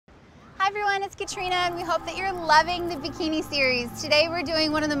everyone, it's Katrina and we hope that you're loving the bikini series. Today we're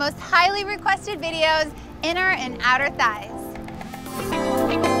doing one of the most highly requested videos, inner and outer thighs.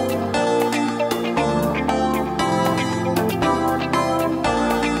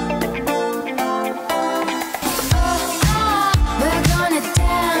 We're gonna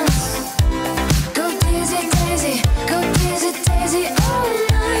dance, go Deezy Daisy, go Deezy Daisy all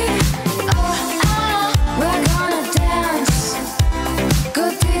night. We're gonna dance, go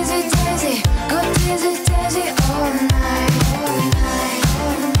Deezy Daisy, go Deezy Daisy all night, all night,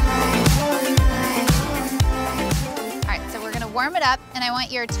 all night, all night, all night. All right, so we're gonna warm it up and I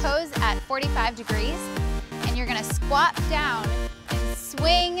want your toes at 45 degrees and you're gonna squat down and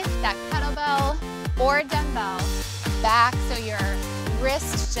swing that kettlebell or dumbbell back so your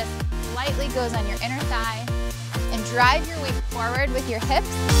wrist just lightly goes on your inner thigh and drive your weight forward with your hips.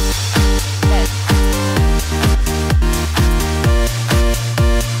 Good.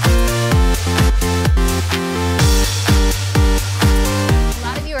 A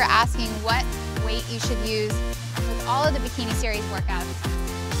lot of you are asking what weight you should use with all of the Bikini series workouts.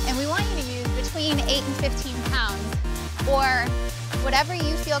 And we want you to use between 8 and 15 pounds or whatever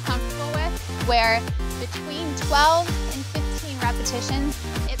you feel comfortable with, where between 12 and 15 repetitions,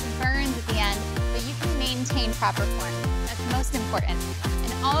 it burns at the end, but you can maintain proper form. That's most important.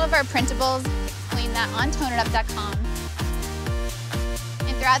 And all of our printables explain that on toneitup.com.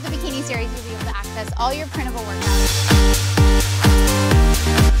 And throughout the Bikini series, you'll be able to access all your printable workouts.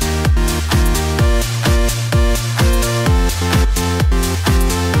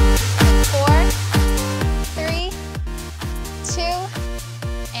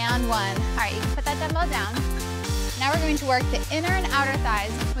 Dumbbell down. Now we're going to work the inner and outer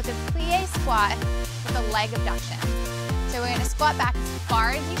thighs with a plie squat with a leg abduction. So we're going to squat back as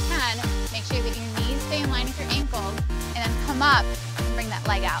far as you can, make sure that your knees stay in line with your ankles, and then come up and bring that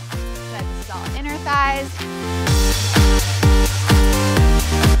leg out. So this is all inner thighs.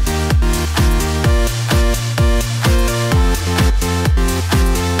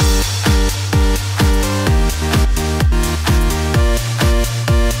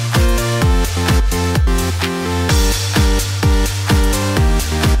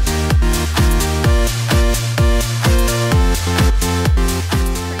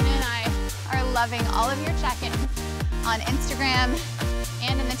 Loving all of your check-ins on Instagram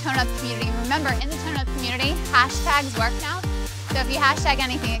and in the Tone Up community. Remember, in the Tone Up community, hashtags work now. So if you hashtag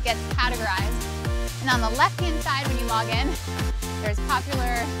anything, it gets categorized. And on the left-hand side, when you log in, there's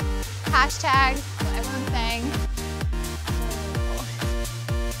popular hashtags, what everyone's saying.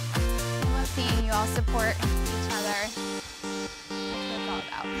 I love seeing you all support each other. That's what it's all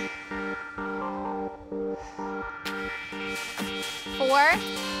about. 4,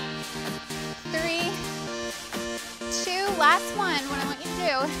 3, 2, last one. What I want you to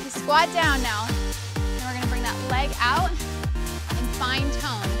do is squat down now. And we're gonna bring that leg out and fine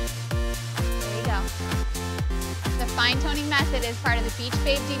tone. There you go. The fine toning method is part of the Beach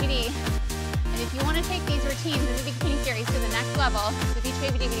Babe DVD. And if you wanna take these routines in the Bikini series to the next level, the Beach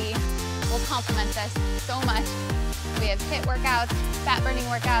Babe DVD will complement this so much. We have HIIT workouts, fat burning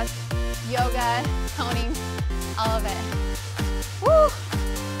workouts, yoga, toning, all of it. Woo!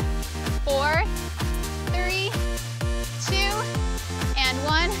 4, 3, 2, and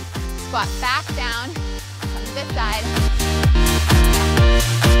 1. Squat back down. Come to this side.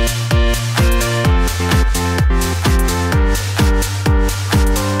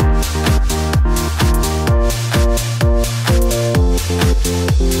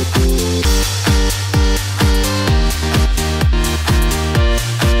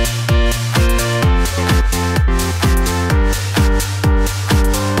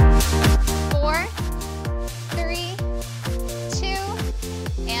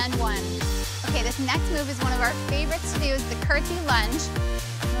 1. Okay, this next move is one of our favorites to do, is the curtsy lunge.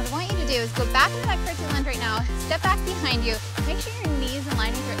 And what I want you to do is go back into that curtsy lunge right now, step back behind you, make sure your knee's in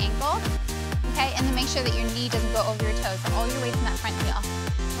line with your ankle, okay, and then make sure that your knee doesn't go over your toes, so all your weight's in that front heel.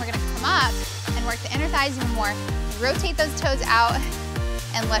 We're gonna come up and work the inner thighs even more. Rotate those toes out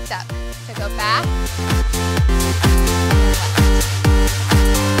and lift up. So go back.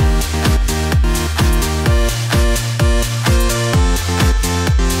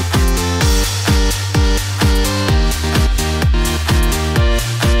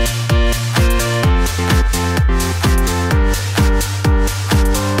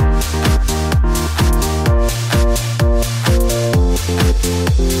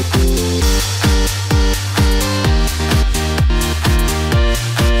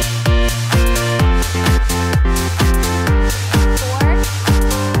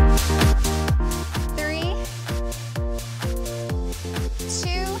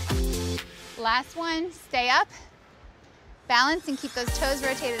 Last one, stay up. Balance and keep those toes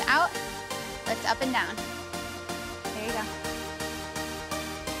rotated out. Lift up and down. There you go.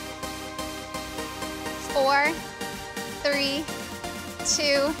 4, 3,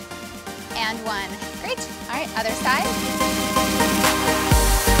 2, and 1. Great. All right, other side.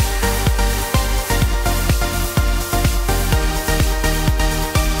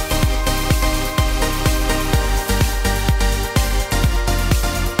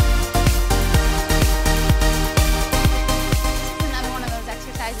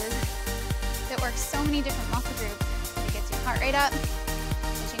 So many different muscle groups. It gets your heart rate up,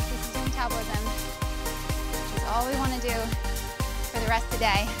 which increases your metabolism, which is all we want to do for the rest of the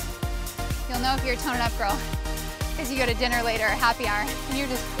day. You'll know if you're a tone it up girl because you go to dinner later or happy hour and you're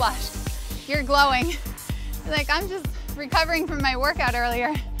just flushed. You're glowing. You're like, I'm just recovering from my workout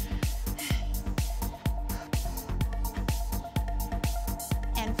earlier.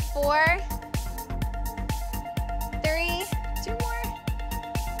 And 4, 3, 2 more,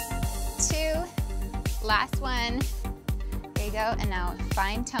 2, last one. There you go. And now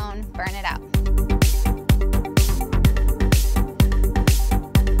fine tone, burn it out.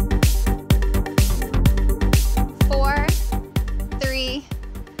 Four, 3,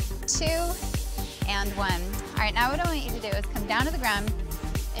 2, and 1. All right, now what I want you to do is come down to the ground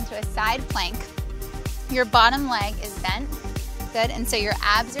into a side plank. Your bottom leg is bent. Good. And so your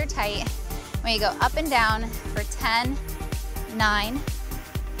abs are tight. When you go up and down for 10, 9,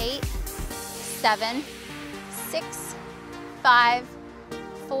 8, 7, 6, 5,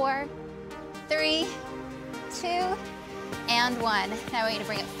 4, 3, 2, and 1. Now I want you to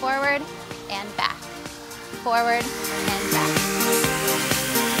bring it forward and back. Forward and back.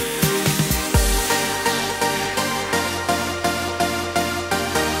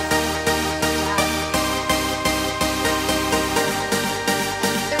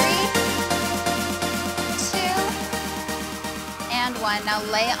 Now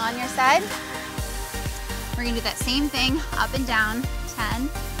lay it on your side. We're gonna do that same thing, up and down, 10,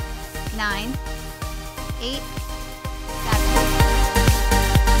 9, 8,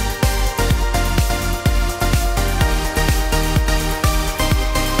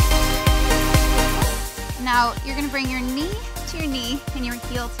 7. Now you're gonna bring your knee to your knee and your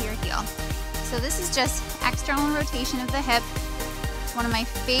heel to your heel. So this is just external rotation of the hip. It's one of my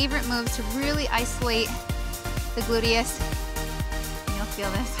favorite moves to really isolate the gluteus. You'll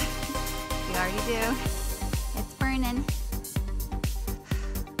feel this. You already do. It's burning.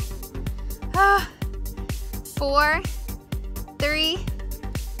 4, 3,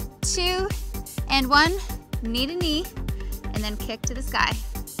 2, and 1. Knee to knee, and then kick to the sky.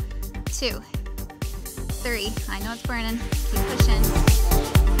 2, 3. I know it's burning. Keep pushing.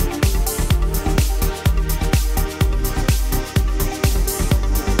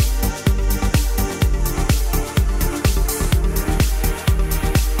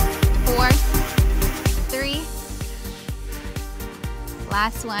 4, 3.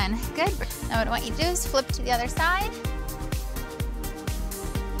 Last one. Good. Now what I want you to do is flip to the other side.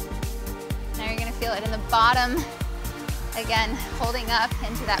 Now you're going to feel it in the bottom. Again, holding up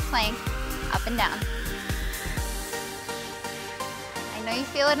into that plank, up and down. I know you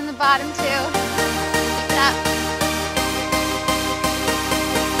feel it in the bottom too. Keep it up.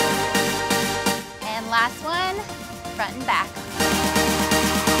 And last one, front and back.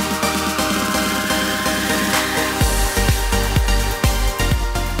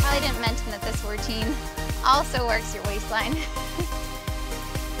 Probably didn't mention that this routine also works your waistline.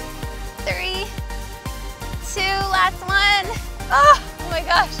 3, 2, last one. Oh my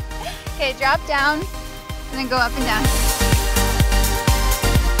gosh. Okay, drop down and then go up and down.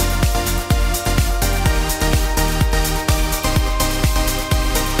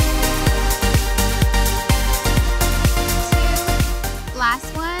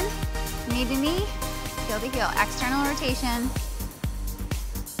 Last one, knee to knee, heel to heel, external rotation.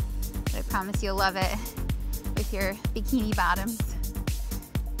 But I promise you'll love it with your bikini bottoms.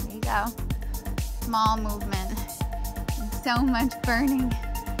 There you go. Small movement and so much burning.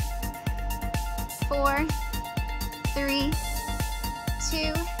 4, 3,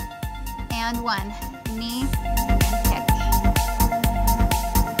 2, and 1. Knee and kick.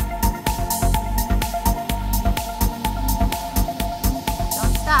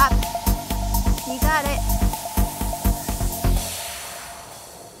 Don't stop. You got it.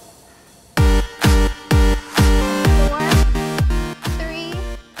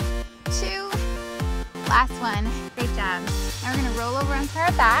 Last one. Great job. Now we're going to roll over onto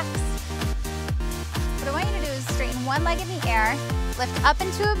our backs. What I want you to do is straighten one leg in the air, lift up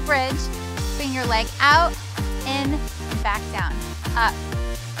into a bridge, bring your leg out, in, and back down. Up,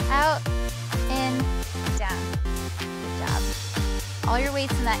 out, all your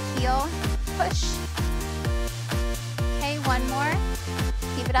weight's in that heel. Push. Okay, one more.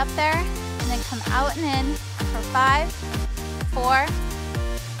 Keep it up there, and then come out and in for 5, 4,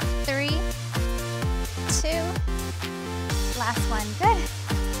 3, 2. Last one. Good.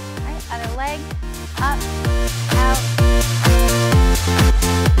 All right, other leg. Up, out.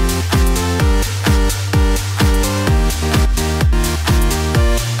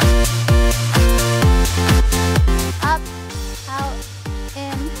 Up, out,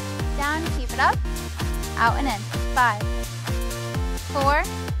 in, down. Keep it up. Out and in. 5, 4,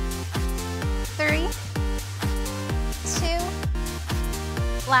 3, 2.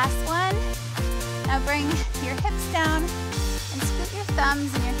 Last one. Now bring your hips down and scoot your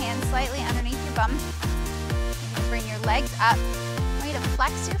thumbs and your hands slightly underneath your bum. You're gonna bring your legs up. I want you to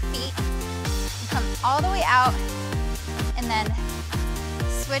flex your feet and come all the way out, and then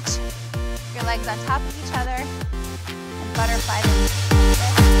switch your legs on top of each other and butterfly them.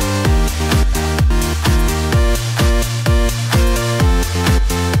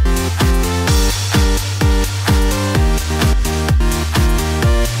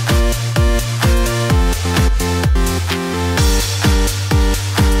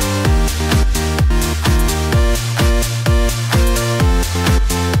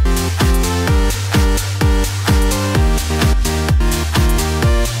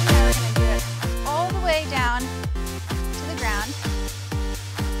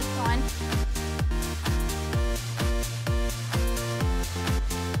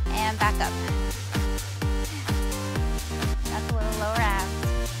 Back up. That's a little lower abs.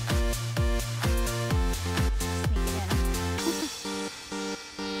 Sneak it in.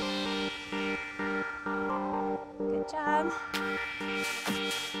 Good job.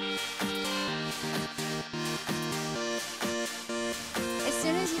 As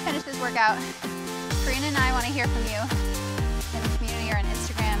soon as you finish this workout, Karena and I want to hear from you in the community or on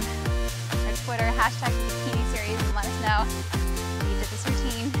Instagram or Twitter, hashtag the Bikini series, and let us know that you did this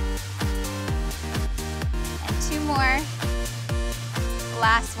routine. 2 more.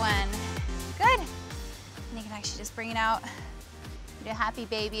 Last one. Good. And you can actually just bring it out. You do a happy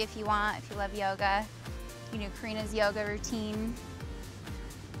baby if you want, if you love yoga. You can do Karena's yoga routine.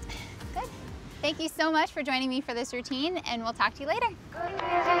 Good. Thank you so much for joining me for this routine, and we'll talk to you later. Go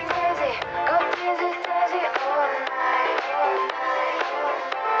Deezy Daisy, go Deezy Daisy all night, all night, all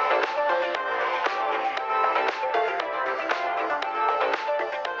night.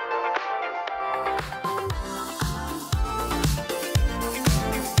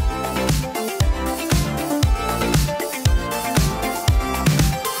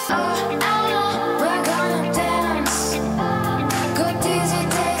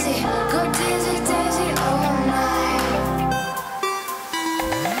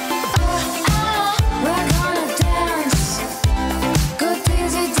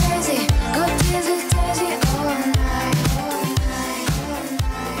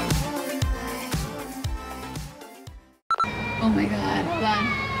 Oh my God, hold on.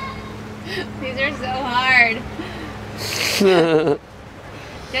 These are so hard.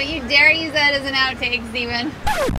 Don't you dare use that as an outtake, Steven.